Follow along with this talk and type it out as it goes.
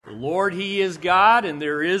The Lord, He is God, and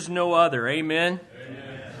there is no other. Amen?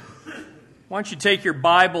 Amen. Why don't you take your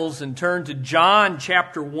Bibles and turn to John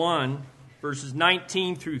chapter 1, verses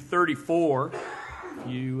 19 through 34.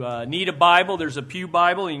 If you need a Bible, there's a pew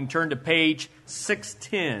Bible. You can turn to page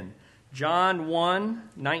 610. John 1,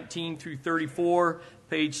 19 through 34,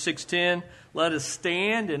 page 610. Let us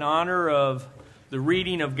stand in honor of the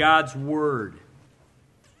reading of God's Word.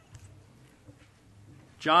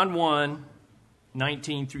 John 1,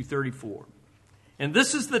 19 through 34. And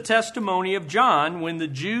this is the testimony of John when the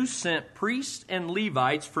Jews sent priests and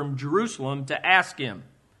Levites from Jerusalem to ask him,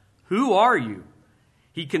 "Who are you?"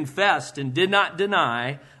 He confessed and did not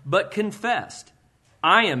deny, but confessed,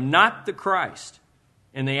 "I am not the Christ."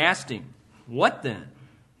 And they asked him, "What then?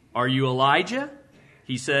 Are you Elijah?"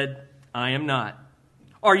 He said, "I am not."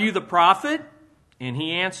 "Are you the prophet?" And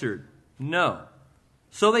he answered, "No."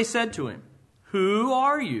 So they said to him, "Who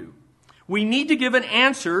are you? We need to give an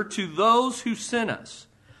answer to those who sent us.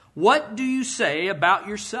 What do you say about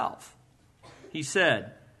yourself?" He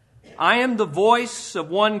said, "I am the voice of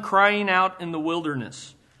one crying out in the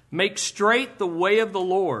wilderness, 'Make straight the way of the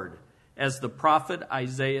Lord,' as the prophet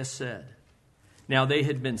Isaiah said." Now they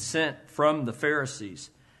had been sent from the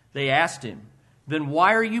Pharisees. They asked him, "Then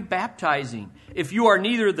why are you baptizing, if you are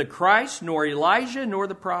neither the Christ, nor Elijah, nor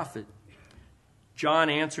the prophet?" John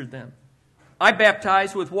answered them, "I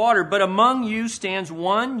baptize with water, but among you stands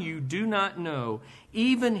one you do not know,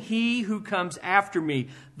 even he who comes after me,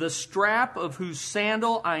 the strap of whose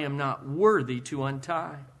sandal I am not worthy to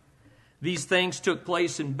untie." These things took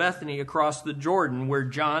place in Bethany across the Jordan, where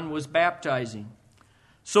John was baptizing.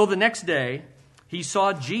 So the next day he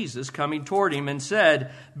saw Jesus coming toward him and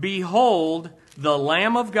said, "Behold, the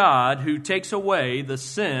Lamb of God who takes away the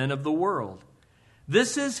sin of the world.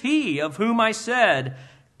 This is he of whom I said,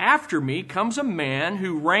 'After me comes a man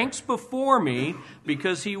who ranks before me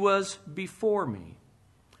because he was before me.'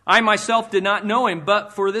 I myself did not know him,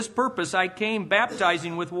 but for this purpose I came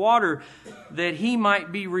baptizing with water, that he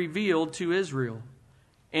might be revealed to Israel."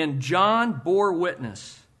 And John bore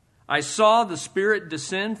witness. "I saw the Spirit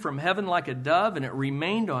descend from heaven like a dove, and it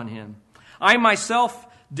remained on him. I myself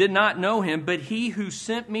did not know him, but he who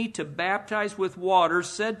sent me to baptize with water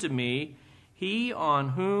said to me, 'He on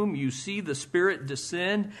whom you see the Spirit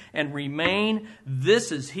descend and remain,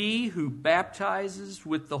 this is he who baptizes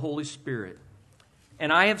with the Holy Spirit.'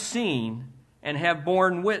 And I have seen and have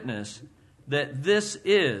borne witness that this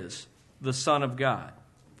is the Son of God."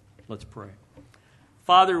 Let's pray.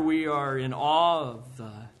 Father, we are in awe of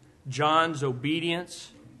John's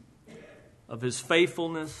obedience, of his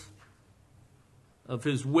faithfulness, of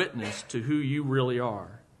his witness to who you really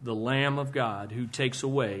are, the Lamb of God who takes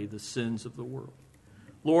away the sins of the world.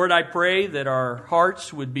 Lord, I pray that our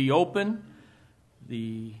hearts would be open,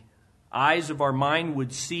 the eyes of our mind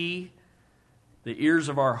would see, the ears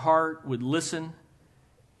of our heart would listen,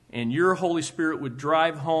 and your Holy Spirit would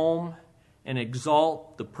drive home and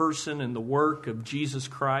exalt the person and the work of Jesus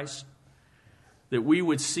Christ, that we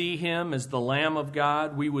would see him as the Lamb of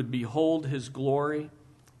God, we would behold his glory,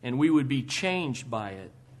 and we would be changed by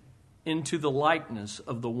it into the likeness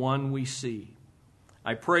of the one we see.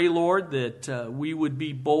 I pray, Lord, that we would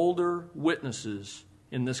be bolder witnesses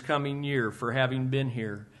in this coming year for having been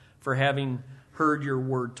here, for having heard your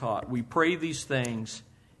word taught. We pray these things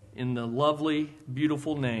in the lovely,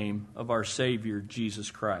 beautiful name of our Savior, Jesus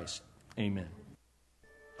Christ. Amen.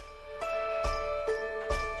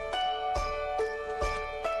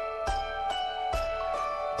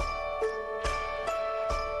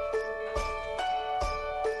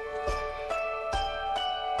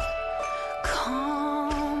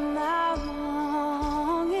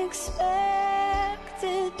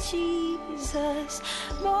 Jesus,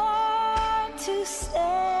 born to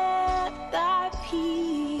set thy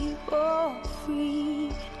people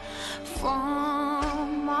free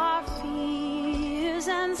from our fear.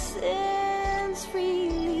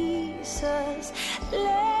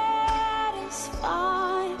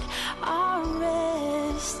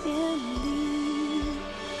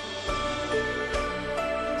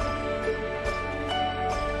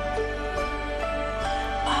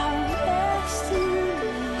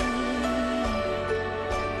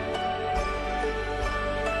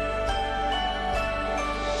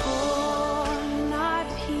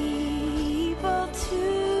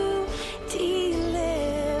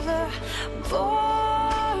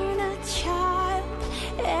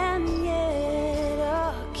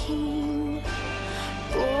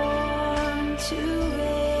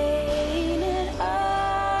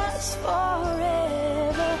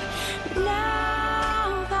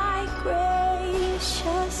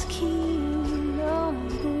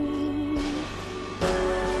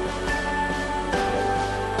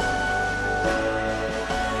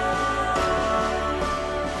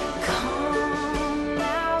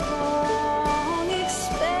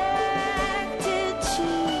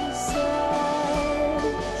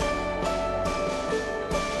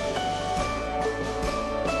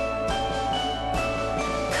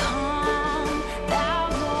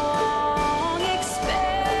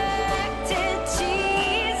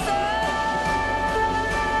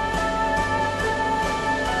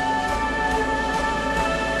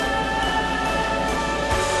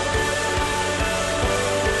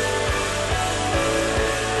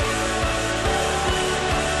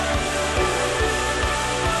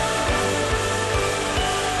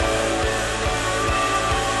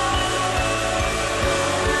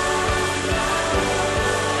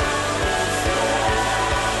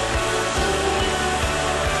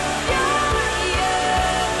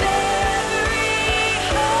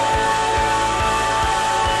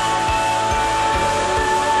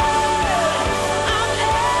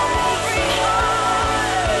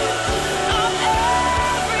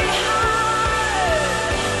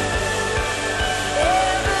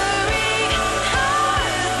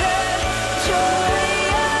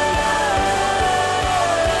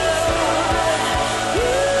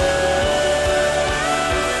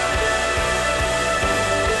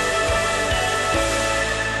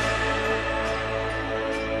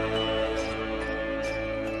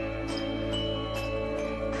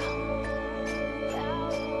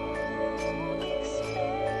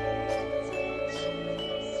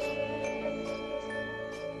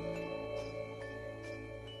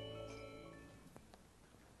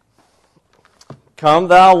 Come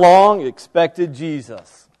thou long expected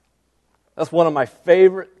Jesus. That's one of my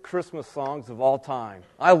favorite Christmas songs of all time.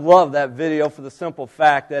 I love that video for the simple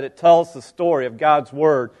fact that it tells the story of God's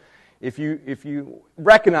Word. If you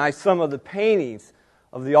recognize some of the paintings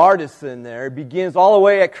of the artists in there, it begins all the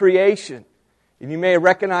way at creation. And you may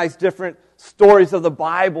recognize different stories of the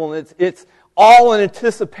Bible, and it's all in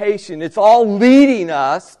anticipation. It's all leading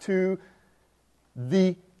us to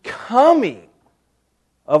the coming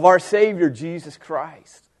of our Savior, Jesus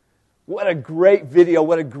Christ. What a great video,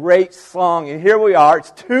 what a great song. And here we are,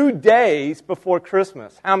 it's 2 days before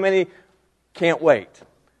Christmas. How many can't wait?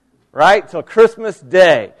 Right? Till Christmas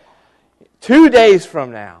Day. 2 days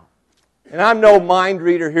from now. And I'm no mind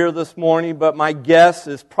reader here this morning, but my guess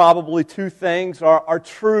is probably 2 things are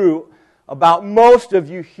true about most of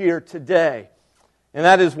you here today. And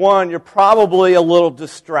that is, one, you're probably a little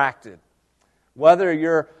distracted. Whether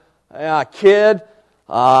you're a kid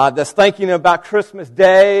that's thinking about Christmas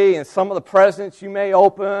Day and some of the presents you may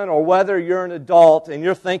open, or whether you're an adult and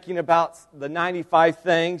you're thinking about the 95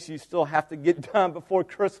 things you still have to get done before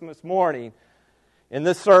Christmas morning. And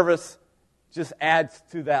this service just adds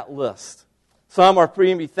to that list. Some are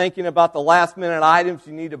maybe thinking about the last-minute items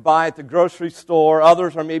you need to buy at the grocery store.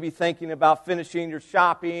 Others are maybe thinking about finishing your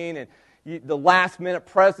shopping and the last-minute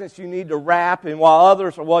presents you need to wrap. And while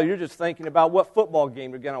others are, well, you're just thinking about what football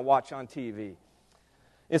game you're going to watch on TV.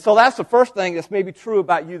 And so that's the first thing that's maybe true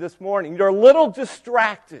about you this morning. You're a little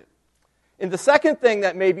distracted. And the second thing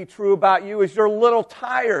that may be true about you is you're a little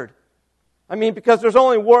tired. I mean, because there's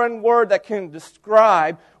only one word that can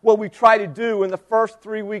describe what we try to do in the first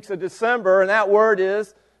 3 weeks of December, and that word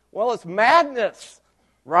is, well, it's madness,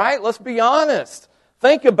 right? Let's be honest.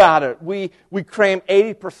 Think about it. We cram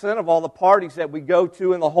 80% of all the parties that we go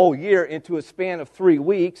to in the whole year into a span of 3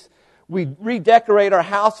 weeks. We redecorate our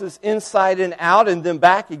houses inside and out and then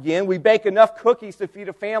back again. We bake enough cookies to feed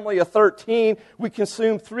a family of 13. We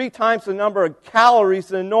consume 3 times the number of calories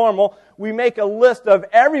than normal. We make a list of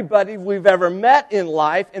everybody we've ever met in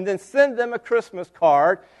life and then send them a Christmas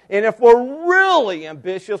card. And if we're really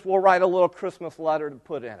ambitious, we'll write a little Christmas letter to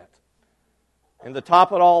put in it. And to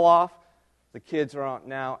top it all off, the kids are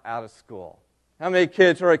now out of school. How many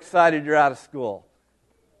kids are excited you're out of school?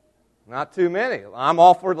 Not too many. I'm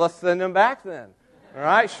all for let's send them back then. All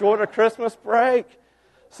right, shorter Christmas break.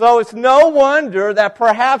 So it's no wonder that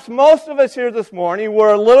perhaps most of us here this morning,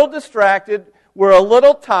 we're a little distracted, we're a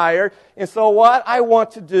little tired. And so what I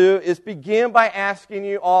want to do is begin by asking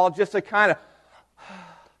you all just to kind of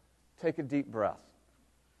take a deep breath.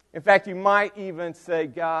 In fact, you might even say,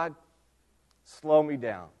 God, slow me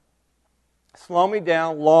down. Slow me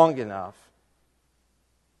down long enough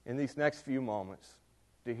in these next few moments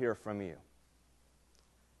to hear from you.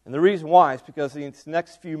 And the reason why is because in these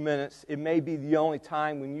next few minutes, it may be the only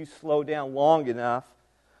time when you slow down long enough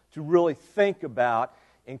to really think about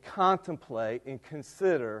and contemplate and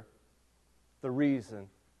consider the reason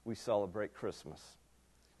we celebrate Christmas.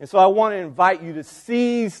 And so I want to invite you to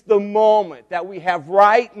seize the moment that we have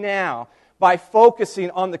right now by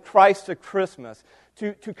focusing on the Christ of Christmas,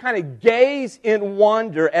 to kind of gaze in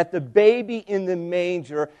wonder at the baby in the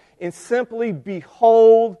manger and simply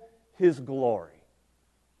behold His glory.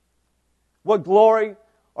 What glory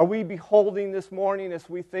are we beholding this morning as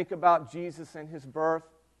we think about Jesus and His birth?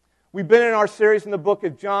 We've been in our series in the book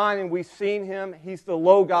of John, and we've seen Him. He's the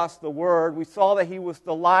Logos, the Word. We saw that He was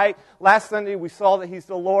the light. Last Sunday, we saw that He's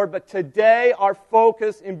the Lord. But today, our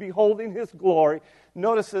focus in beholding His glory,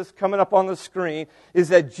 notice this coming up on the screen, is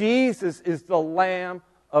that Jesus is the Lamb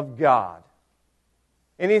of God.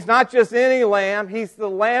 And He's not just any lamb. He's the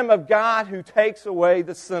Lamb of God who takes away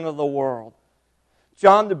the sin of the world.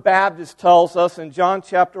 John the Baptist tells us in John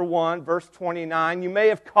chapter 1, verse 29, you may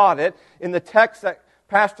have caught it in the text that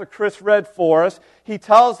Pastor Chris read for us. He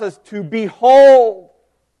tells us to behold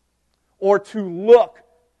or to look.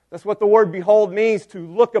 That's what the word behold means, to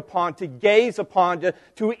look upon, to gaze upon,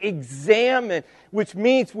 to examine, which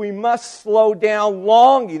means we must slow down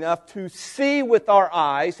long enough to see with our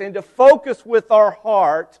eyes and to focus with our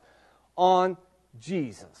heart on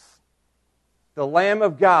Jesus, the Lamb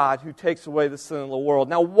of God who takes away the sin of the world.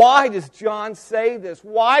 Now, why does John say this?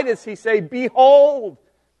 Why does he say, behold?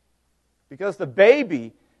 Because the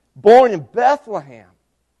baby born in Bethlehem,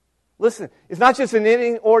 listen, it's not just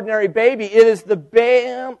any ordinary baby. It is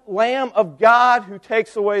the Lamb of God who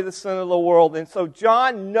takes away the sin of the world. And so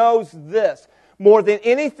John knows this more than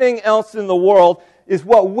anything else in the world is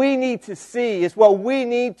what we need to see, is what we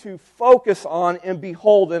need to focus on and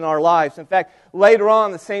behold in our lives. In fact, later on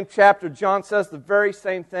in the same chapter, John says the very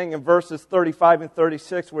same thing in verses 35 and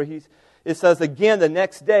 36 where It says, again, the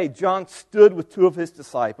next day, John stood with two of his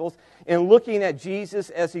disciples, and looking at Jesus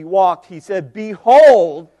as he walked, he said,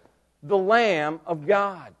 "Behold, the Lamb of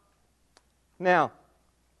God." Now,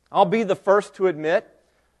 I'll be the first to admit,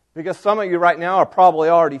 because some of you right now are probably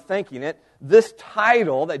already thinking it, this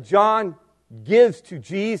title that John gives to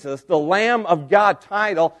Jesus, the Lamb of God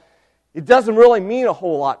title, it doesn't really mean a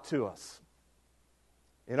whole lot to us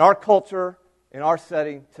in our culture, in our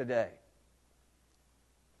setting today.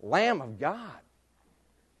 Lamb of God.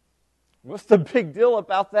 What's the big deal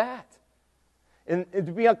about that? And to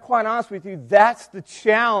be quite honest with you, that's the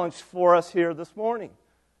challenge for us here this morning.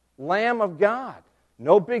 Lamb of God.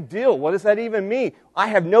 No big deal. What does that even mean? I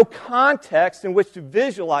have no context in which to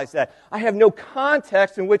visualize that. I have no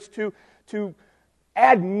context in which to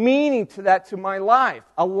add meaning to that to my life.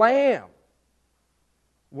 A lamb.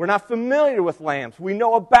 We're not familiar with lambs. We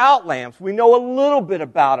know about lambs. We know a little bit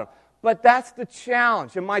about them. But that's the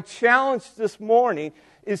challenge. And my challenge this morning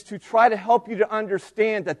is to try to help you to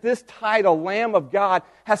understand that this title, Lamb of God,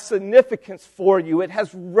 has significance for you. It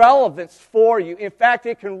has relevance for you. In fact,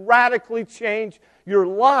 it can radically change your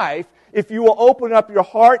life if you will open up your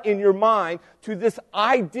heart and your mind to this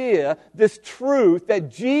idea, this truth that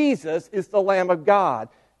Jesus is the Lamb of God,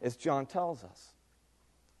 as John tells us.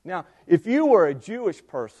 Now, if you were a Jewish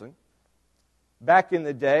person back in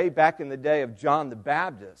the day of John the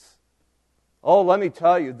Baptist, oh, let me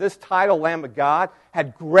tell you, this title, Lamb of God,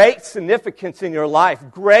 had great significance in your life,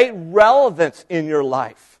 great relevance in your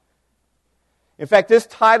life. In fact, this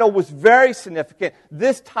title was very significant.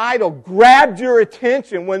 This title grabbed your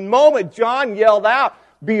attention. When the moment John yelled out,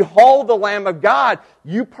 "Behold the Lamb of God,"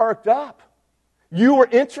 you perked up. You were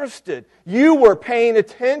interested. You were paying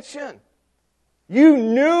attention. You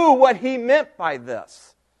knew what he meant by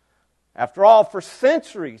this. After all, for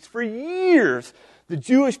centuries, for years, the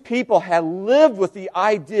Jewish people had lived with the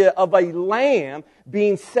idea of a lamb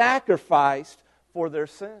being sacrificed for their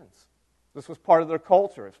sins. This was part of their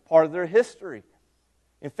culture. It's part of their history.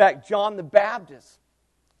 In fact, John the Baptist,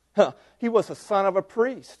 he was a son of a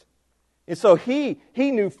priest. And so he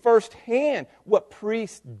knew firsthand what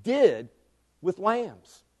priests did with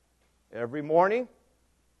lambs. Every morning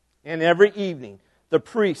and every evening, the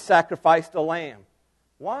priest sacrificed a lamb.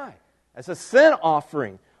 Why? As a sin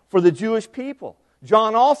offering for the Jewish people.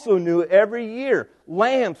 John also knew every year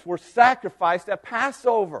lambs were sacrificed at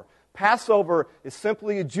Passover. Passover is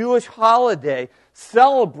simply a Jewish holiday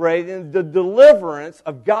celebrating the deliverance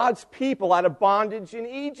of God's people out of bondage in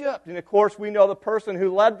Egypt. And of course, we know the person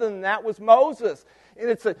who led them, and that was Moses.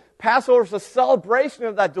 And Passover is a celebration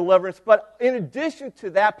of that deliverance. But in addition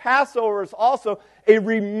to that, Passover is also a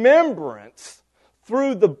remembrance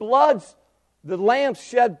through the lambs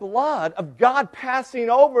shed blood of God passing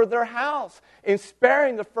over their house and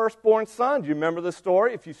sparing the firstborn son. Do you remember the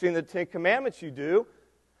story? If you've seen the Ten Commandments, you do.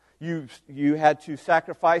 You had to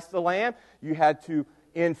sacrifice the lamb. You had to,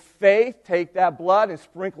 in faith, take that blood and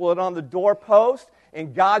sprinkle it on the doorpost.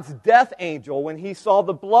 And God's death angel, when he saw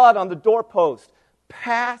the blood on the doorpost,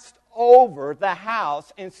 passed over the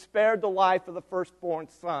house and spared the life of the firstborn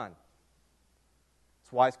son.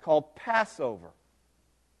 That's why it's called Passover.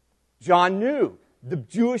 John knew the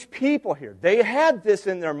Jewish people here, they had this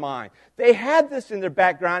in their mind. They had this in their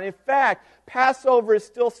background. In fact, Passover is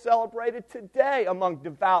still celebrated today among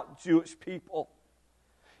devout Jewish people.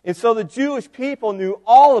 And so the Jewish people knew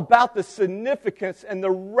all about the significance and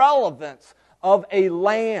the relevance of a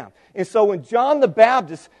lamb. And so when John the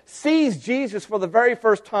Baptist sees Jesus for the very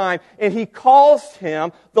first time and he calls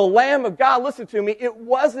him the Lamb of God, listen to me, it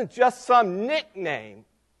wasn't just some nickname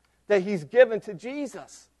that he's given to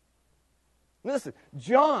Jesus. Listen,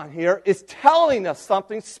 John here is telling us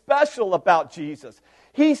something special about Jesus.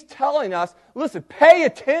 He's telling us, listen, pay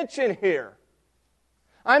attention here.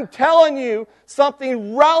 I'm telling you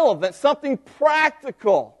something relevant, something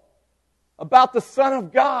practical about the Son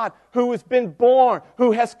of God who has been born,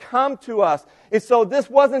 who has come to us. And so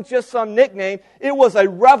this wasn't just some nickname. It was a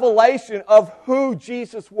revelation of who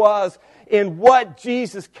Jesus was and what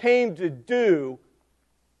Jesus came to do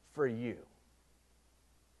for you.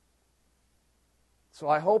 So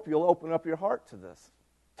I hope you'll open up your heart to this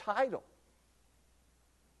title.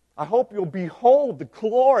 I hope you'll behold the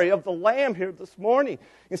glory of the Lamb here this morning.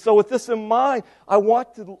 And so with this in mind, I want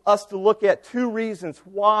us to look at two reasons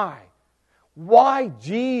why. Why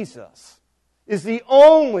Jesus is the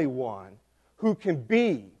only one who can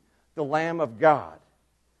be the Lamb of God.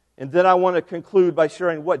 And then I want to conclude by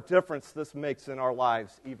sharing what difference this makes in our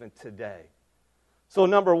lives even today. So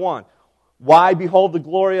number one, why behold the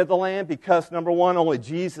glory of the Lamb? Because, number one, only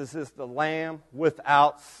Jesus is the Lamb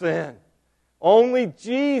without sin. Only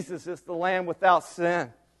Jesus is the Lamb without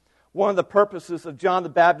sin. One of the purposes of John the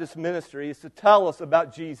Baptist's ministry is to tell us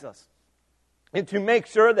about Jesus and to make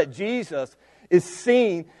sure that Jesus is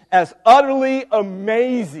seen as utterly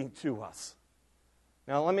amazing to us.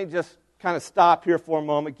 Now, let me just kind of stop here for a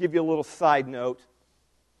moment, give you a little side note,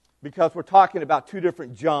 because we're talking about two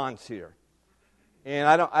different Johns here.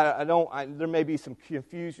 And there may be some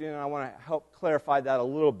confusion, and I want to help clarify that a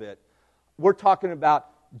little bit. We're talking about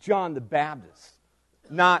John the Baptist,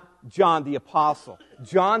 not John the Apostle.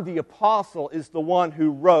 John the Apostle is the one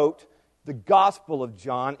who wrote the Gospel of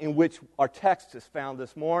John, in which our text is found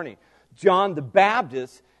this morning. John the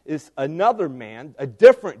Baptist is another man, a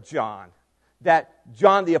different John, that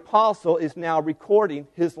John the Apostle is now recording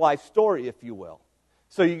his life story, if you will.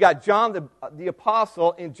 So you got John the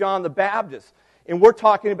Apostle and John the Baptist. And we're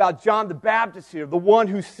talking about John the Baptist here, the one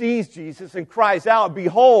who sees Jesus and cries out,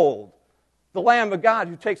 "Behold, the Lamb of God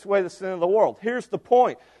who takes away the sin of the world." Here's the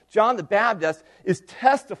point. John the Baptist is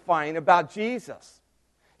testifying about Jesus.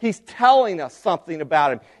 He's telling us something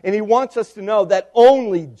about him. And he wants us to know that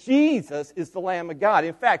only Jesus is the Lamb of God.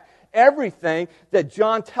 In fact, everything that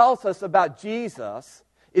John tells us about Jesus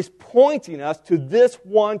is pointing us to this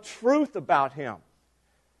one truth about him.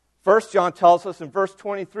 First, John tells us in verse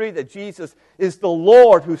 23 that Jesus is the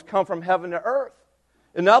Lord who's come from heaven to earth.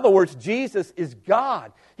 In other words, Jesus is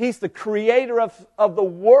God. He's the creator of the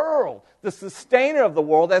world, the sustainer of the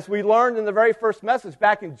world, as we learned in the very first message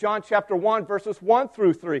back in John chapter 1, verses 1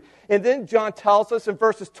 through 3. And then John tells us in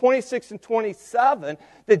verses 26 and 27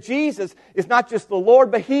 that Jesus is not just the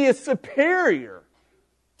Lord, but he is superior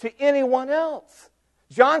to anyone else.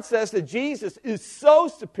 John says that Jesus is so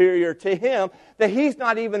superior to him that he's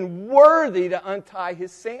not even worthy to untie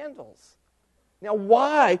his sandals. Now,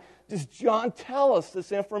 why does John tell us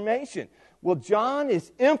this information? Well, John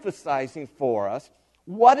is emphasizing for us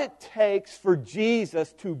what it takes for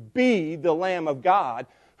Jesus to be the Lamb of God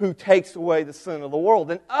who takes away the sin of the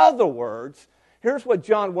world. In other words, here's what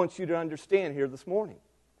John wants you to understand here this morning.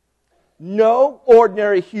 No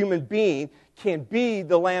ordinary human being can be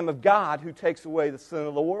the Lamb of God who takes away the sin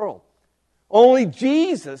of the world. Only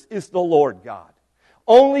Jesus is the Lord God.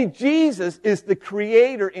 Only Jesus is the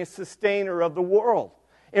creator and sustainer of the world.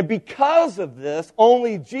 And because of this,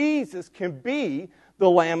 only Jesus can be the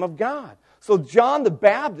Lamb of God. So John the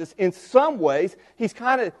Baptist, in some ways, he's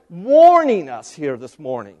kind of warning us here this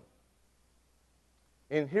morning.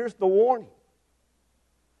 And here's the warning.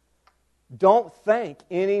 Don't think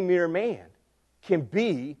any mere man can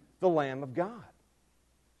be the Lamb of God.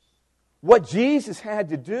 What Jesus had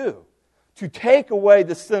to do to take away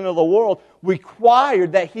the sin of the world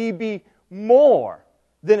required that he be more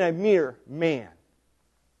than a mere man.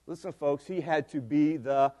 Listen, folks, he had to be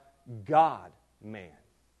the God-man.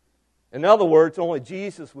 In other words, only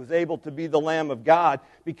Jesus was able to be the Lamb of God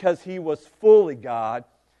because he was fully God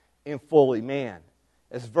and fully man.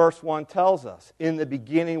 As verse 1 tells us, in the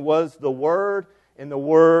beginning was the Word, and the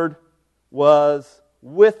Word was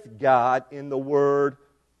with God, and the Word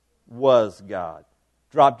was God.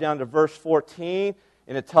 Drop down to verse 14,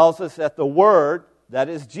 and it tells us that the Word, that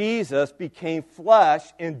is Jesus, became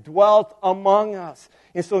flesh and dwelt among us.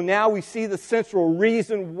 And so now we see the central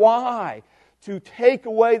reason why. To take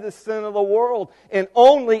away the sin of the world. And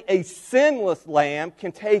only a sinless lamb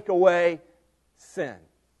can take away sin.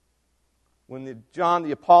 When John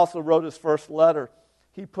the Apostle wrote his first letter,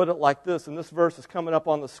 he put it like this, and this verse is coming up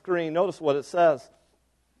on the screen. Notice what it says.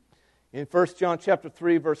 In 1 John chapter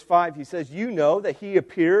 3, verse 5, he says, "You know that he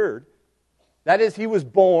appeared," that is, he was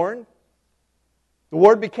born, "the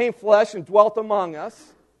Word became flesh and dwelt among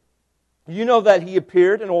us. You know that he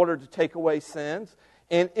appeared in order to take away sins,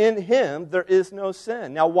 and in him there is no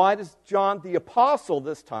sin." Now, why does John the Apostle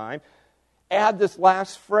this time add this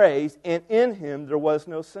last phrase, "and in him there was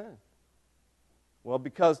no sin"? Well,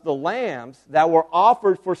 because the lambs that were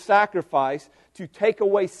offered for sacrifice to take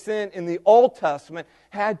away sin in the Old Testament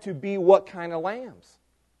had to be what kind of lambs?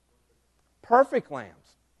 Perfect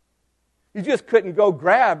lambs. You just couldn't go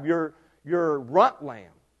grab your runt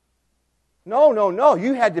lamb. No.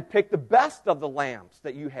 You had to pick the best of the lambs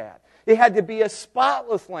that you had. It had to be a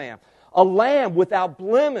spotless lamb, a lamb without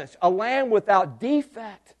blemish, a lamb without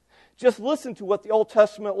defect. Just listen to what the Old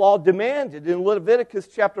Testament law demanded. In Leviticus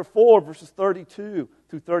chapter 4, verses 32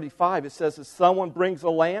 through 35, it says, "If someone brings a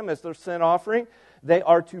lamb as their sin offering, they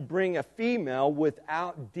are to bring a female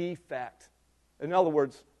without defect." In other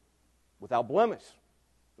words, without blemish.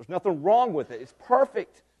 There's nothing wrong with it. It's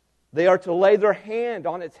perfect. They are to lay their hand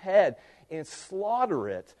on its head and slaughter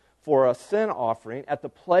it for a sin offering at the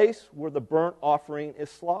place where the burnt offering is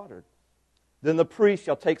slaughtered. Then the priest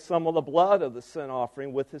shall take some of the blood of the sin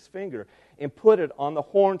offering with his finger and put it on the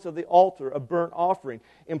horns of the altar of burnt offering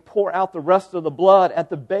and pour out the rest of the blood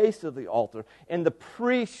at the base of the altar. And the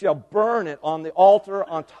priest shall burn it on the altar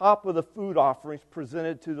on top of the food offerings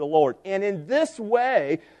presented to the Lord. And in this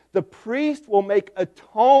way, the priest will make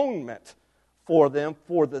atonement for them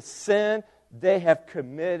for the sin they have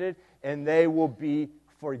committed, and they will be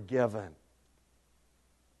forgiven.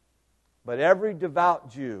 But every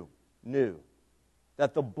devout Jew knew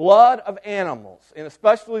that the blood of animals, and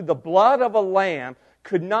especially the blood of a lamb,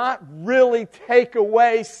 could not really take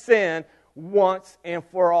away sin once and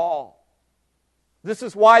for all. This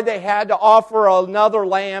is why they had to offer another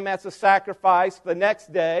lamb as a sacrifice the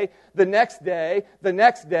next day, the next day, the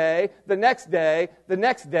next day, the next day, the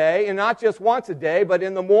next day, and not just once a day, but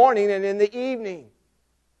in the morning and in the evening.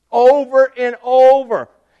 Over and over.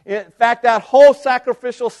 In fact, that whole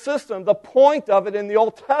sacrificial system, the point of it in the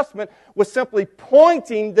Old Testament was simply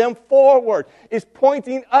pointing them forward. Is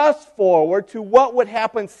pointing us forward to what would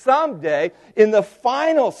happen someday in the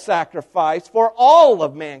final sacrifice for all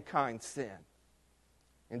of mankind's sin.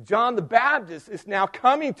 And John the Baptist is now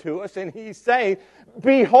coming to us and he's saying,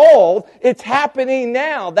 behold, it's happening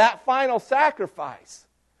now, that final sacrifice.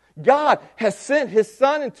 God has sent His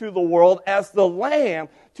Son into the world as the Lamb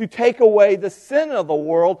to take away the sin of the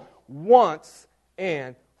world once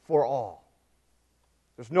and for all.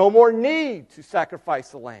 There's no more need to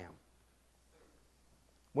sacrifice a lamb.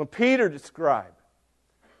 When Peter described,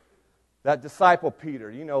 that disciple Peter,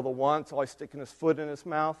 you know, the one that's always sticking his foot in his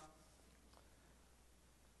mouth,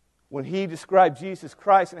 when he described Jesus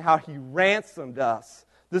Christ and how He ransomed us,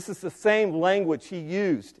 this is the same language he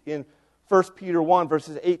used in 1 Peter 1,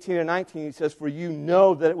 verses 18 and 19, he says, for you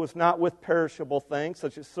know that it was not with perishable things,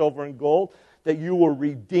 such as silver and gold, that you were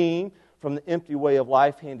redeemed from the empty way of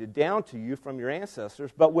life handed down to you from your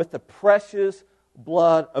ancestors, but with the precious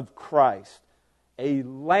blood of Christ, a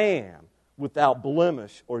lamb without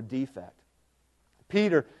blemish or defect.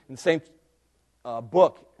 Peter, in the same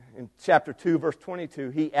book, in chapter 2, verse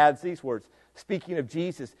 22, he adds these words, speaking of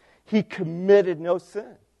Jesus, He committed no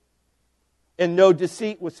sin, and no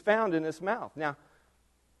deceit was found in His mouth. Now,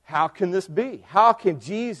 how can this be? How can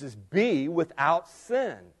Jesus be without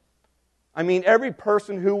sin? I mean, every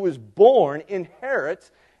person who was born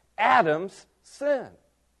inherits Adam's sin.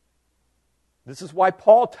 This is why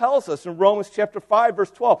Paul tells us in Romans chapter 5,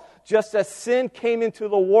 verse 12, just as sin came into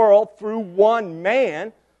the world through one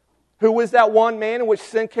man, who was that one man in which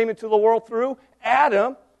sin came into the world through?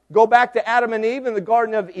 Adam. Go back to Adam and Eve in the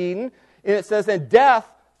Garden of Eden, and it says, and death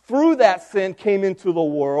through that sin came into the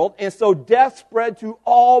world, and so death spread to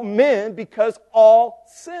all men because all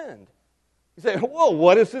sinned. You say, well,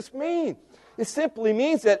 what does this mean? It simply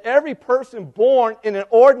means that every person born in an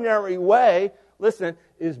ordinary way, listen,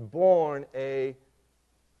 is born a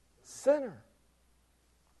sinner.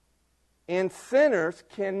 And sinners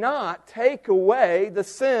cannot take away the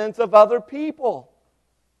sins of other people.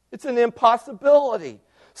 It's an impossibility.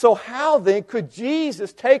 So how then could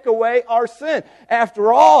Jesus take away our sin?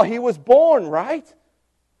 After all, He was born, right?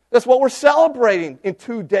 That's what we're celebrating in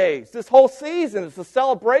 2 days. This whole season is a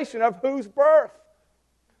celebration of whose birth?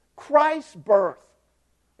 Christ's birth.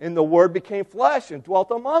 And the Word became flesh and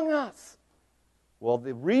dwelt among us. Well,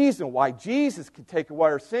 the reason why Jesus could take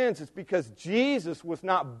away our sins is because Jesus was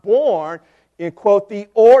not born in, quote, the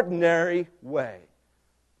ordinary way.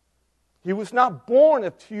 He was not born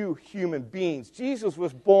of two human beings. Jesus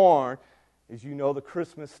was born, as you know the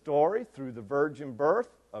Christmas story, through the virgin birth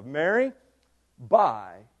of Mary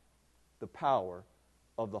by the power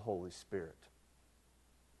of the Holy Spirit.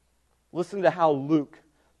 Listen to how Luke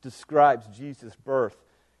describes Jesus' birth.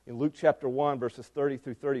 In Luke chapter 1, verses 30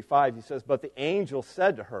 through 35, he says, but the angel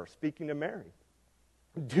said to her, speaking to Mary,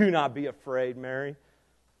 do not be afraid, Mary.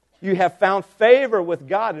 You have found favor with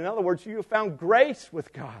God. In other words, you have found grace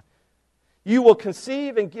with God. You will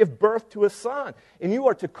conceive and give birth to a son, and you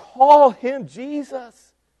are to call him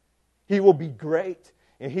Jesus. He will be great,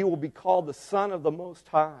 and he will be called the Son of the Most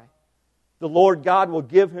High. The Lord God will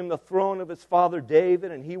give him the throne of his father David,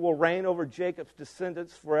 and he will reign over Jacob's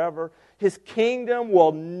descendants forever. His kingdom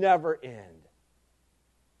will never end.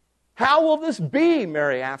 How will this be,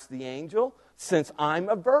 Mary asked the angel, since I'm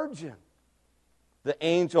a virgin? The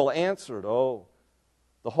angel answered, oh,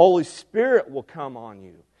 the Holy Spirit will come on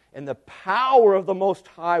you, and the power of the Most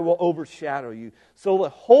High will overshadow you. So the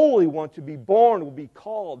Holy One to be born will be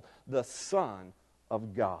called the Son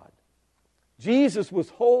of God. Jesus was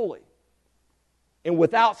holy and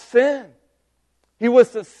without sin. He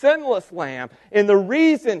was the sinless Lamb. And the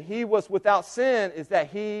reason he was without sin is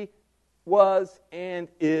that he was and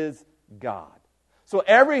is God. So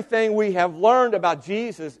everything we have learned about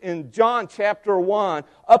Jesus in John chapter 1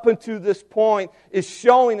 up until this point is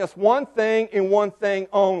showing us one thing and one thing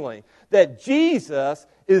only. That Jesus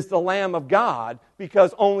is the Lamb of God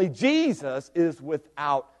because only Jesus is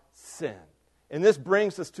without sin. And this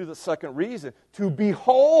brings us to the second reason, to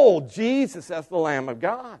behold Jesus as the Lamb of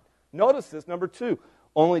God. Notice this, number 2,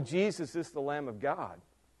 only Jesus is the Lamb of God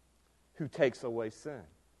who takes away sin.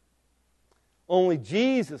 Only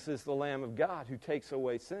Jesus is the Lamb of God who takes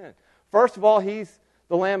away sin. First of all, He's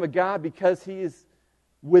the Lamb of God because He is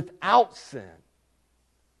without sin.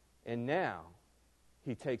 And now,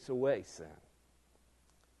 He takes away sin.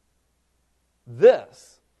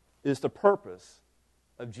 This is the purpose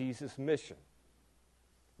of Jesus' mission.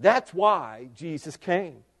 That's why Jesus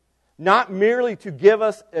came. Not merely to give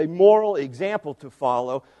us a moral example to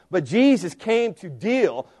follow, but Jesus came to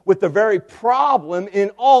deal with the very problem in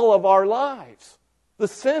all of our lives, the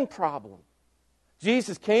sin problem.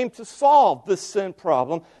 Jesus came to solve this sin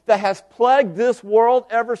problem that has plagued this world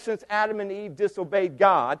ever since Adam and Eve disobeyed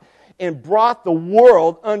God and brought the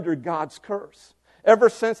world under God's curse. Ever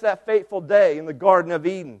since that fateful day in the Garden of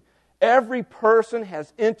Eden, every person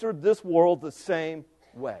has entered this world the same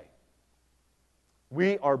way.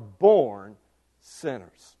 We are born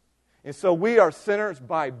sinners. And so we are sinners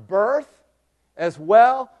by birth as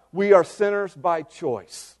well. We are sinners by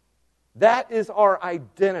choice. That is our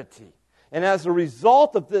identity. And as a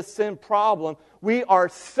result of this sin problem, we are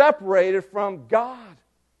separated from God.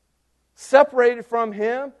 Separated from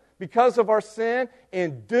Him because of our sin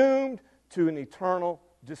and doomed to an eternal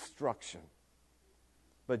destruction.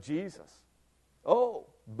 But Jesus,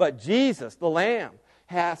 the Lamb,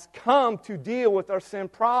 has come to deal with our sin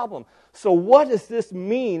problem. So what does this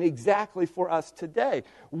mean exactly for us today?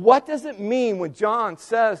 What does it mean when John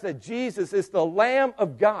says that Jesus is the Lamb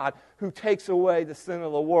of God who takes away the sin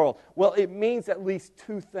of the world? Well, it means at least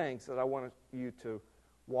 2 things that I want you to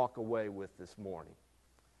walk away with this morning.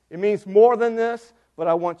 It means more than this, but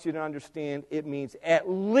I want you to understand it means at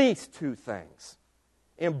least 2 things.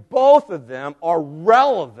 And both of them are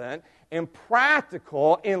relevant and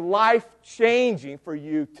practical and life-changing for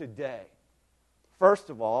you today. First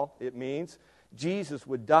of all, it means Jesus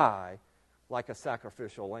would die like a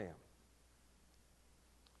sacrificial lamb.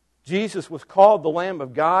 Jesus was called the Lamb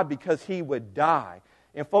of God because He would die.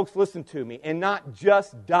 And folks, listen to me. And not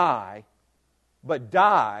just die, but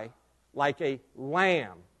die like a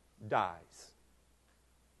lamb dies.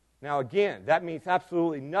 Now again, that means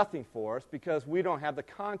absolutely nothing for us because we don't have the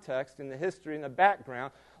context and the history and the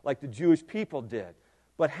background like the Jewish people did.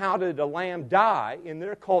 But how did a lamb die in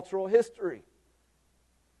their cultural history?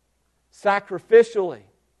 Sacrificially.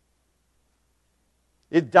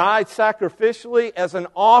 It died sacrificially as an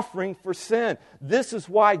offering for sin. This is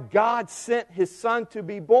why God sent His Son to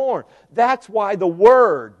be born. That's why the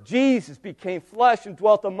Word, Jesus, became flesh and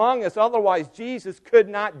dwelt among us. Otherwise, Jesus could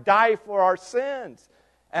not die for our sins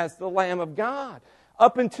as the Lamb of God.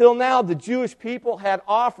 Up until now, the Jewish people had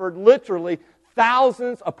offered literally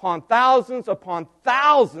thousands upon thousands upon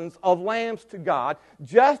thousands of lambs to God,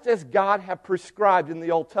 just as God had prescribed in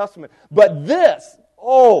the Old Testament. But this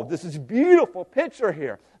is a beautiful picture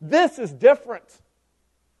here. This is different.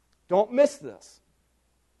 Don't miss this.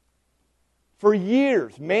 For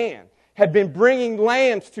years, man had been bringing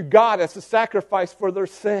lambs to God as a sacrifice for their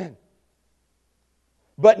sin.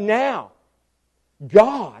 But now,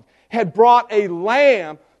 God had brought a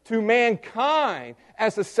lamb to mankind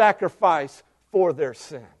as a sacrifice for their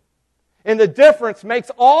sin. And the difference makes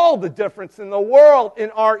all the difference in the world in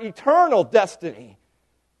our eternal destiny.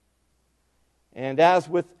 And as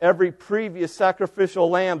with every previous sacrificial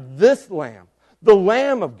lamb, this lamb, the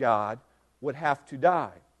Lamb of God, would have to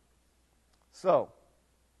die. So,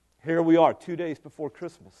 here we are, 2 days before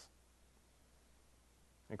Christmas.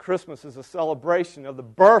 And Christmas is a celebration of the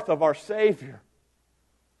birth of our Savior.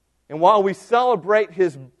 And while we celebrate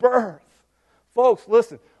His birth, folks,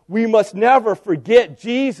 listen, we must never forget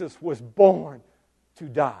Jesus was born to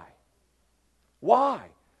die. Why?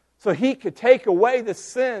 So He could take away the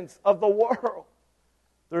sins of the world.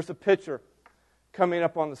 There's a picture coming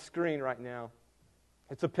up on the screen right now.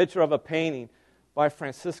 It's a picture of a painting by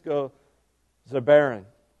Francisco Zurbarán.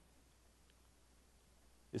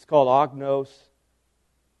 It's called Agnus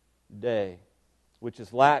Dei, which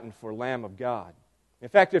is Latin for Lamb of God. In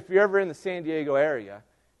fact, if you're ever in the San Diego area,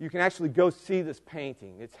 you can actually go see this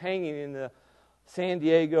painting. It's hanging in the San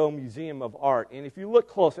Diego Museum of Art. And if you look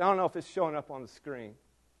closely, I don't know if it's showing up on the screen,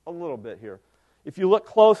 a little bit here. If you look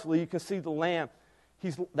closely, you can see the lamb.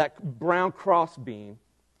 That brown cross beam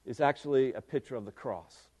is actually a picture of the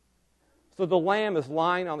cross. So the Lamb is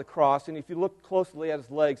lying on the cross, and if you look closely at his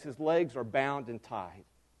legs are bound and tied.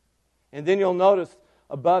 And then you'll notice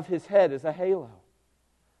above his head is a halo.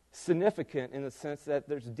 Significant in the sense that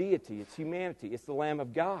there's deity, it's humanity, it's the Lamb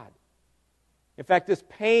of God. In fact, this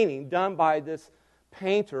painting done by this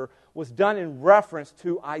painter was done in reference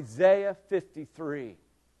to Isaiah 53.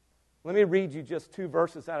 Let me read you just 2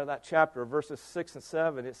 verses out of that chapter, verses 6 and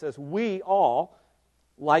 7. It says, "We all,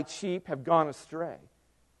 like sheep, have gone astray.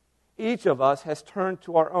 Each of us has turned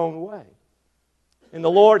to our own way. And the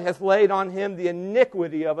Lord has laid on him the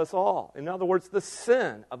iniquity of us all." In other words, the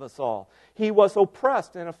sin of us all. "He was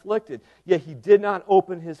oppressed and afflicted, yet he did not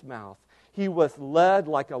open his mouth. He was led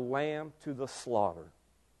like a lamb to the slaughter.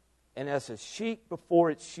 And as a sheep before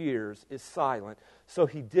its shears is silent, so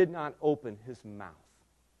he did not open his mouth."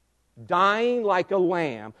 Dying like a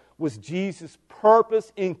lamb was Jesus'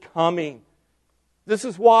 purpose in coming. This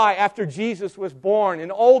is why, after Jesus was born,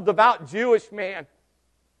 an old devout Jewish man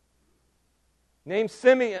named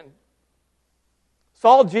Simeon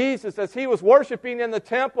saw Jesus as he was worshiping in the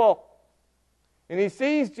temple. And he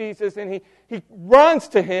sees Jesus and he runs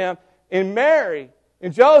to him, and Mary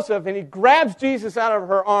and Joseph, and he grabs Jesus out of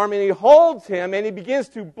her arm and he holds him and he begins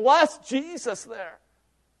to bless Jesus there,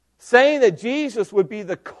 saying that Jesus would be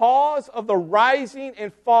the cause of the rising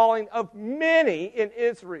and falling of many in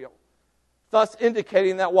Israel. Thus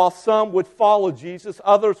indicating that while some would follow Jesus,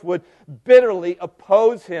 others would bitterly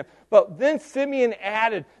oppose him. But then Simeon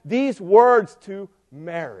added these words to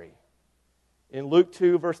Mary in Luke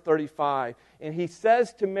 2, verse 35. And he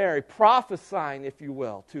says to Mary, prophesying, if you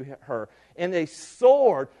will, to her, "And a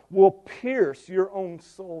sword will pierce your own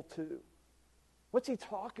soul too." What's he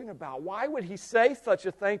talking about? Why would he say such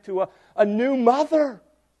a thing to a new mother?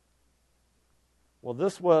 Well,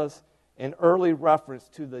 this was an early reference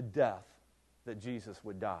to the death that Jesus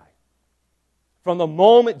would die. From the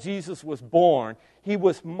moment Jesus was born, he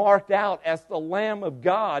was marked out as the Lamb of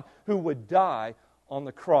God who would die on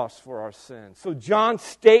the cross for our sins. So John's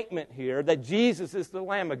statement here that Jesus is the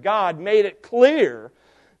Lamb of God made it clear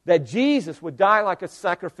that Jesus would die like a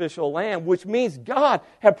sacrificial lamb, which means God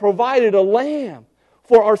had provided a lamb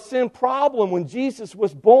for our sin problem when Jesus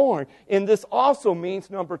was born. And this also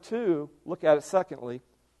means, number 2, look at it secondly,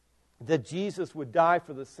 that Jesus would die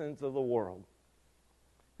for the sins of the world.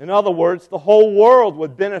 In other words, the whole world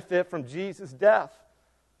would benefit from Jesus' death.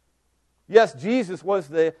 Yes, Jesus was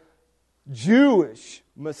the Jewish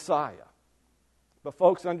Messiah. But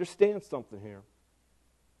folks, understand something here.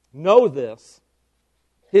 Know this.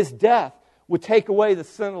 His death would take away the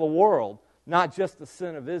sin of the world, not just the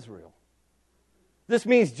sin of Israel. This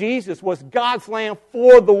means Jesus was God's lamb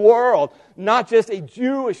for the world, not just a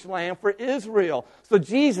Jewish lamb for Israel. So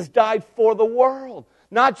Jesus died for the world,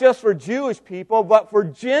 not just for Jewish people, but for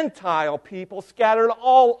Gentile people scattered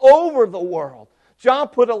all over the world. John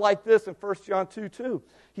put it like this in 1 John 2:2.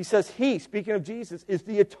 He says, "He," speaking of Jesus, "is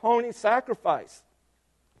the atoning sacrifice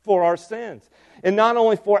for our sins. And not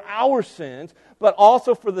only for our sins, but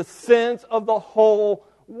also for the sins of the whole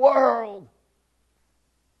world."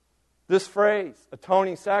 This phrase,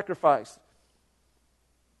 atoning sacrifice,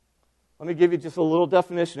 let me give you just a little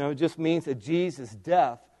definition of it. It just means that Jesus'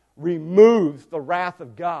 death removes the wrath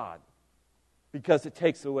of God because it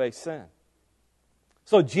takes away sin.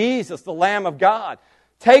 So Jesus, the Lamb of God,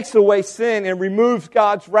 takes away sin and removes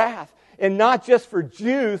God's wrath. And not just for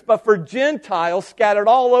Jews, but for Gentiles scattered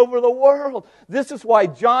all over the world. This is why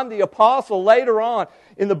John the Apostle later on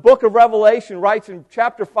in the book of Revelation writes in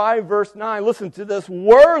chapter 5, verse 9, listen to this,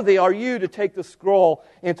 "Worthy are you to take the scroll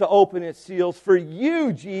and to open its seals. For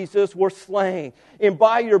you, Jesus, were slain. And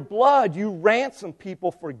by your blood you ransomed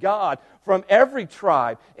people for God from every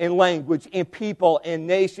tribe and language and people and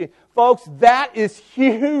nation." Folks, that is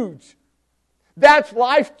huge. That's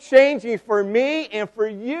life-changing for me and for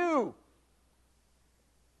you.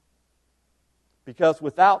 Because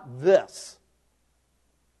without this,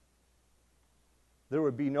 there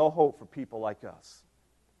would be no hope for people like us.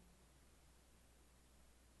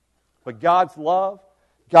 But God's love,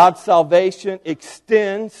 God's salvation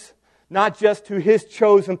extends not just to His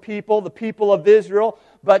chosen people, the people of Israel,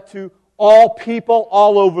 but to all people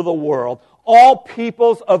all over the world, all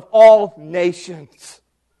peoples of all nations.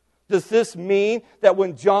 Does this mean that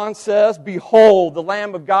when John says, "Behold, the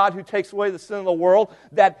Lamb of God who takes away the sin of the world,"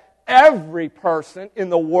 that every person in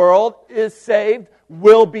the world is saved,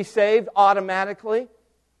 will be saved automatically?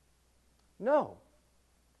 No.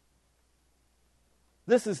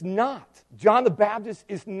 This is not. John the Baptist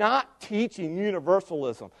is not teaching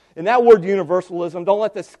universalism. And that word universalism, don't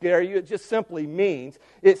let this scare you. It just simply means,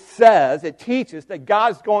 it teaches that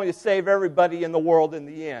God's going to save everybody in the world in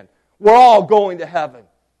the end. We're all going to heaven.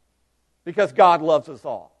 because God loves us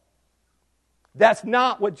all. That's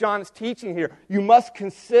not what John is teaching here. You must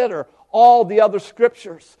consider all the other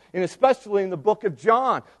scriptures, and especially in the book of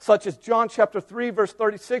John, such as John chapter 3, verse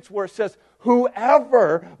 36, where it says,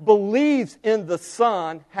 whoever believes in the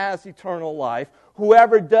Son has eternal life.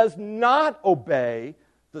 Whoever does not obey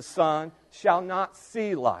the Son shall not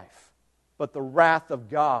see life, but the wrath of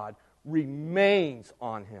God remains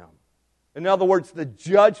on him. In other words, the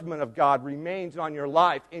judgment of God remains on your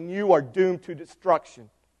life, and you are doomed to destruction.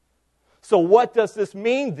 So what does this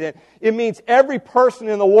mean then? It means every person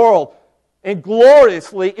in the world, and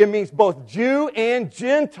gloriously, it means both Jew and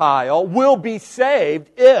Gentile will be saved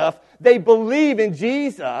if they believe in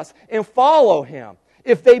Jesus and follow Him.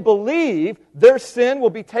 If they believe, their sin will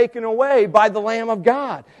be taken away by the Lamb of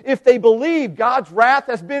God. If they believe, God's wrath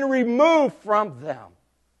has been removed from them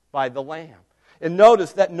by the Lamb. And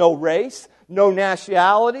notice that no race, no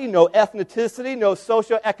nationality, no ethnicity, no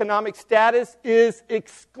socioeconomic status is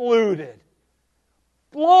excluded.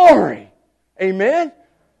 Glory! Amen?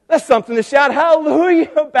 That's something to shout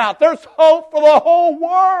hallelujah about. There's hope for the whole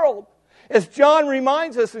world. As John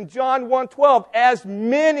reminds us in John 1:12, as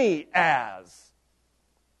many as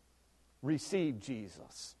receive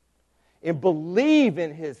Jesus and believe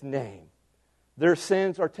in His name, their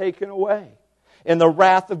sins are taken away. And the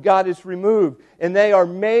wrath of God is removed. And they are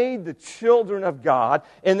made the children of God.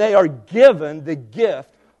 And they are given the gift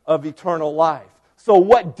of eternal life. So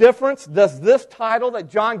what difference does this title that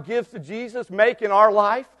John gives to Jesus make in our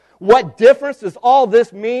life? What difference does all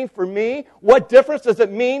this mean for me? What difference does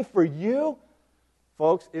it mean for you?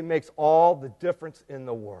 Folks, it makes all the difference in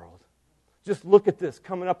the world. Just look at this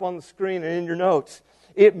coming up on the screen and in your notes.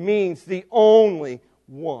 It means the only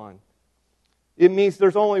one. It means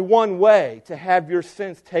there's only one way to have your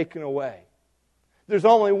sins taken away. There's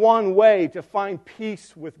only one way to find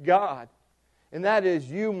peace with God. And that is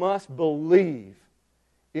you must believe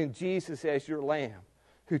in Jesus as your Lamb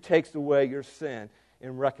who takes away your sin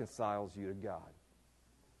and reconciles you to God.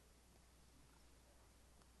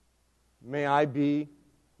 May I be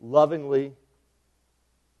lovingly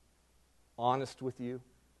honest with you.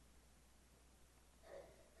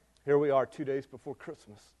 Here we are 2 days before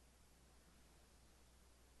Christmas.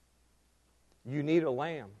 You need a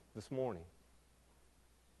lamb this morning.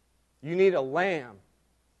 You need a lamb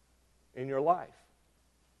in your life.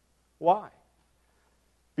 Why?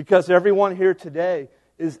 Because everyone here today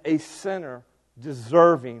is a sinner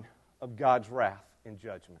deserving of God's wrath and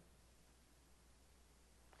judgment.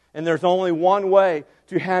 And there's only one way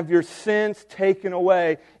to have your sins taken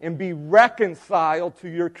away and be reconciled to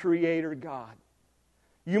your Creator God.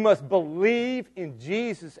 You must believe in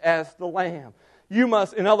Jesus as the Lamb. You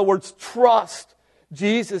must, in other words, trust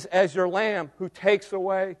Jesus as your Lamb who takes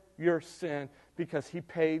away your sin because He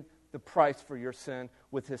paid the price for your sin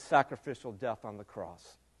with His sacrificial death on the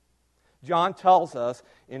cross. John tells us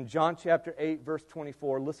in John chapter 8, verse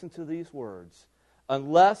 24, listen to these words,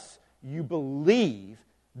 unless you believe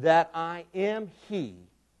that I am He,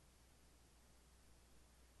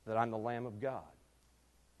 that I'm the Lamb of God,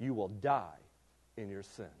 you will die in your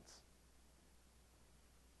sins.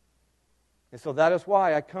 And so that is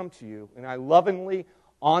why I come to you and I lovingly,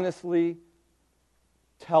 honestly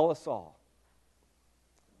tell us all,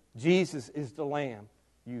 Jesus is the Lamb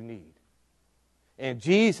you need. And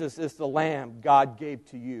Jesus is the Lamb God gave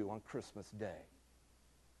to you on Christmas Day.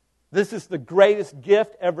 This is the greatest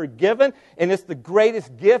gift ever given, and it's the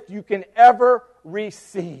greatest gift you can ever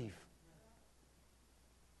receive.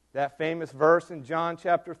 That famous verse in John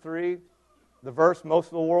chapter 3, the verse most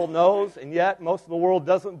of the world knows, and yet most of the world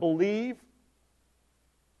doesn't believe.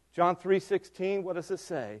 John 3:16, what does it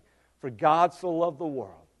say? For God so loved the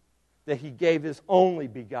world that He gave His only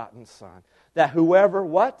begotten Son, that whoever,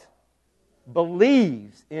 what?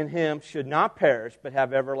 Believes in Him should not perish but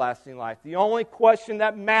have everlasting life. The only question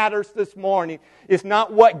that matters this morning is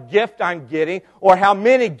not what gift I'm getting or how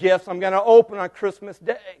many gifts I'm going to open on Christmas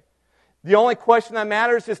Day. The only question that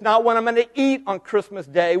matters is not what I'm going to eat on Christmas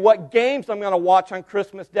Day, what games I'm going to watch on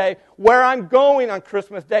Christmas Day, where I'm going on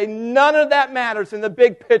Christmas Day. None of that matters in the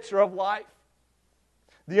big picture of life.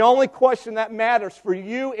 The only question that matters for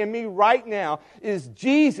you and me right now is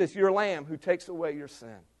Jesus, your Lamb, who takes away your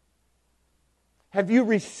sin. Have you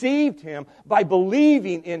received Him by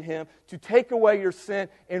believing in Him to take away your sin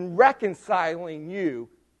and reconciling you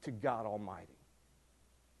to God Almighty?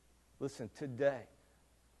 Listen, today,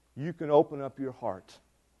 you can open up your heart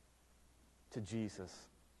to Jesus,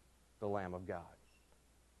 the Lamb of God.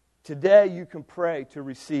 Today, you can pray to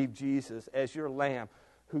receive Jesus as your Lamb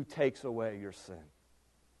who takes away your sin.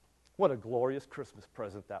 What a glorious Christmas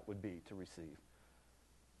present that would be to receive.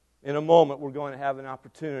 In a moment, we're going to have an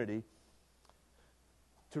opportunity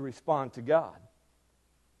to respond to God.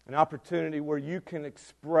 An opportunity where you can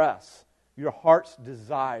express your heart's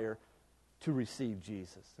desire to receive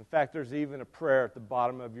Jesus. In fact, there's even a prayer at the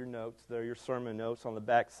bottom of your notes there, your sermon notes on the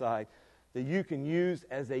back side, that you can use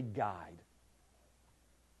as a guide.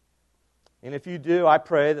 And if you do, I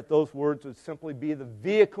pray that those words would simply be the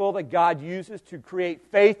vehicle that God uses to create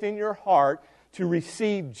faith in your heart to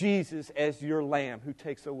receive Jesus as your Lamb who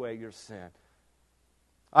takes away your sin.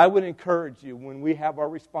 I would encourage you when we have our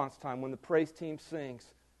response time, when the praise team sings,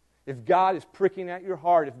 if God is pricking at your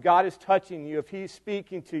heart, if God is touching you, if He's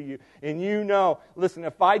speaking to you, and you know, listen,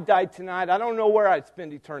 if I died tonight, I don't know where I'd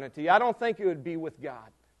spend eternity. I don't think it would be with God.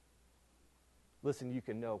 Listen, you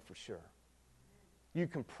can know for sure. You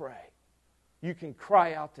can pray. You can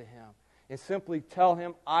cry out to Him and simply tell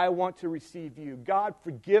Him, I want to receive you. God,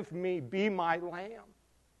 forgive me. Be my Lamb.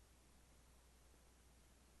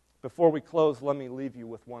 Before we close, let me leave you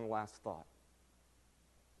with one last thought.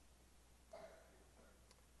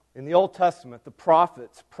 In the Old Testament, the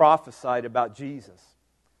prophets prophesied about Jesus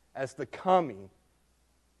as the coming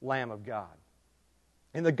Lamb of God.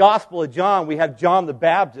 In the Gospel of John, we have John the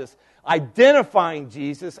Baptist identifying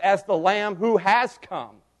Jesus as the Lamb who has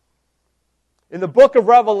come. In the book of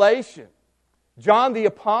Revelation, John the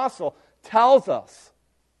Apostle tells us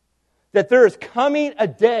that there is coming a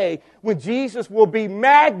day when Jesus will be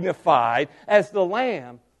magnified as the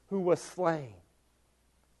Lamb who was slain.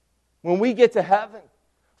 When we get to heaven,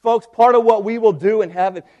 folks, part of what we will do in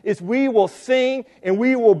heaven is we will sing and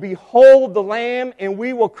we will behold the Lamb and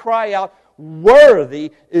we will cry out,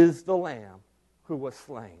 worthy is the Lamb who was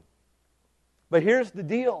slain. But here's the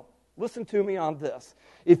deal. Listen to me on this.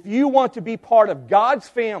 If you want to be part of God's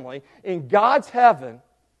family in God's heaven,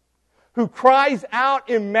 who cries out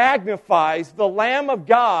and magnifies the Lamb of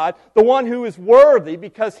God, the one who is worthy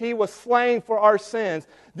because He was slain for our sins,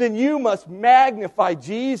 then you must magnify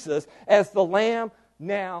Jesus as the Lamb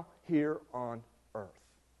now here on earth.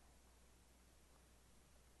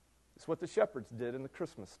 It's what the shepherds did in the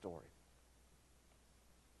Christmas story.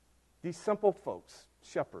 These simple folks,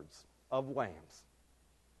 shepherds of lambs,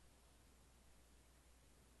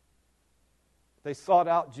 they sought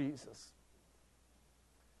out Jesus.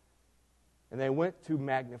 And they went to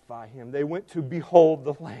magnify Him. They went to behold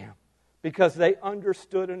the Lamb because they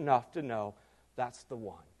understood enough to know that's the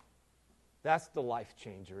one. That's the life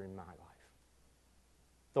changer in my life.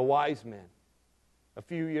 The wise men, a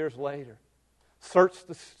few years later, searched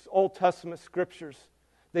the Old Testament scriptures.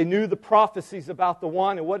 They knew the prophecies about the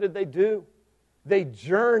one, and what did they do? They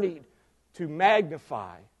journeyed to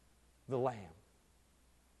magnify the Lamb.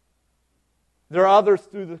 There are others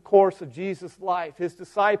through the course of Jesus' life, His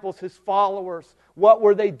disciples, His followers. What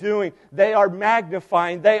were they doing? They are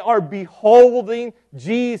magnifying, they are beholding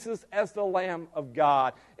Jesus as the Lamb of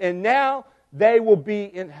God. And now they will be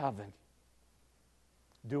in heaven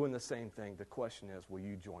doing the same thing. The question is, will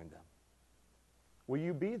you join them? Will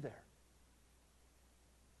you be there?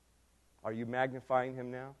 Are you magnifying Him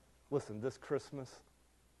now? Listen, this Christmas,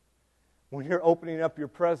 when you're opening up your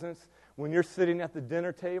presents, when you're sitting at the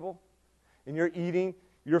dinner table, and you're eating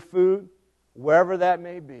your food, wherever that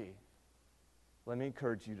may be, let me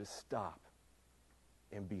encourage you to stop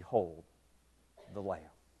and behold the Lamb.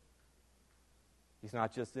 He's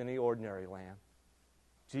not just any ordinary lamb.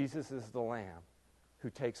 Jesus is the Lamb who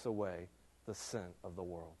takes away the sin of the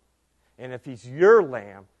world. And if He's your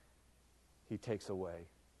Lamb, He takes away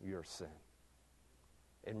your sin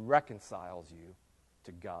and reconciles you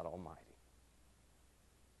to God Almighty.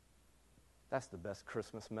 That's the best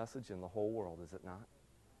Christmas message in the whole world, is it not?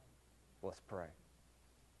 Let's pray.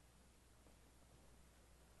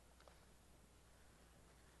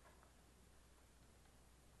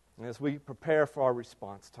 And as we prepare for our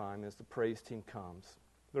response time, as the praise team comes,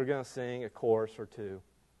 they're going to sing a chorus or two.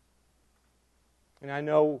 And I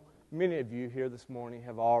know many of you here this morning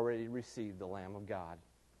have already received the Lamb of God.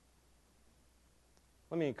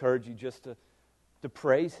 Let me encourage you just to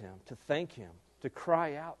praise Him, to thank Him, to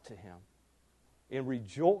cry out to Him, and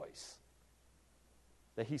rejoice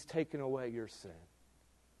that He's taken away your sin.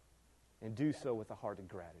 And do so with a heart of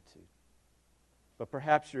gratitude. But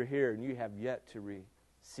perhaps you're here and you have yet to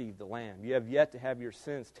receive the Lamb. You have yet to have your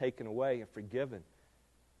sins taken away and forgiven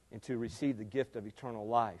and to receive the gift of eternal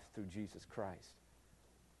life through Jesus Christ.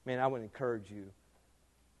 Man, I would encourage you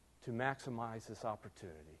to maximize this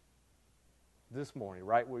opportunity this morning,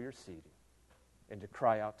 right where you're seated, and to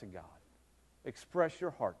cry out to God. Express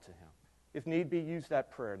your heart to Him. If need be, use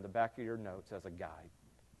that prayer in the back of your notes as a guide.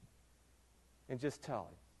 And just tell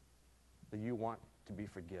Him that you want to be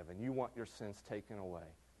forgiven. You want your sins taken away.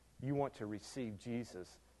 You want to receive Jesus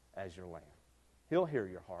as your Lamb. He'll hear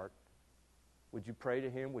your heart. Would you pray to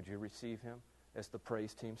Him? Would you receive Him as the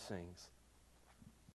praise team sings?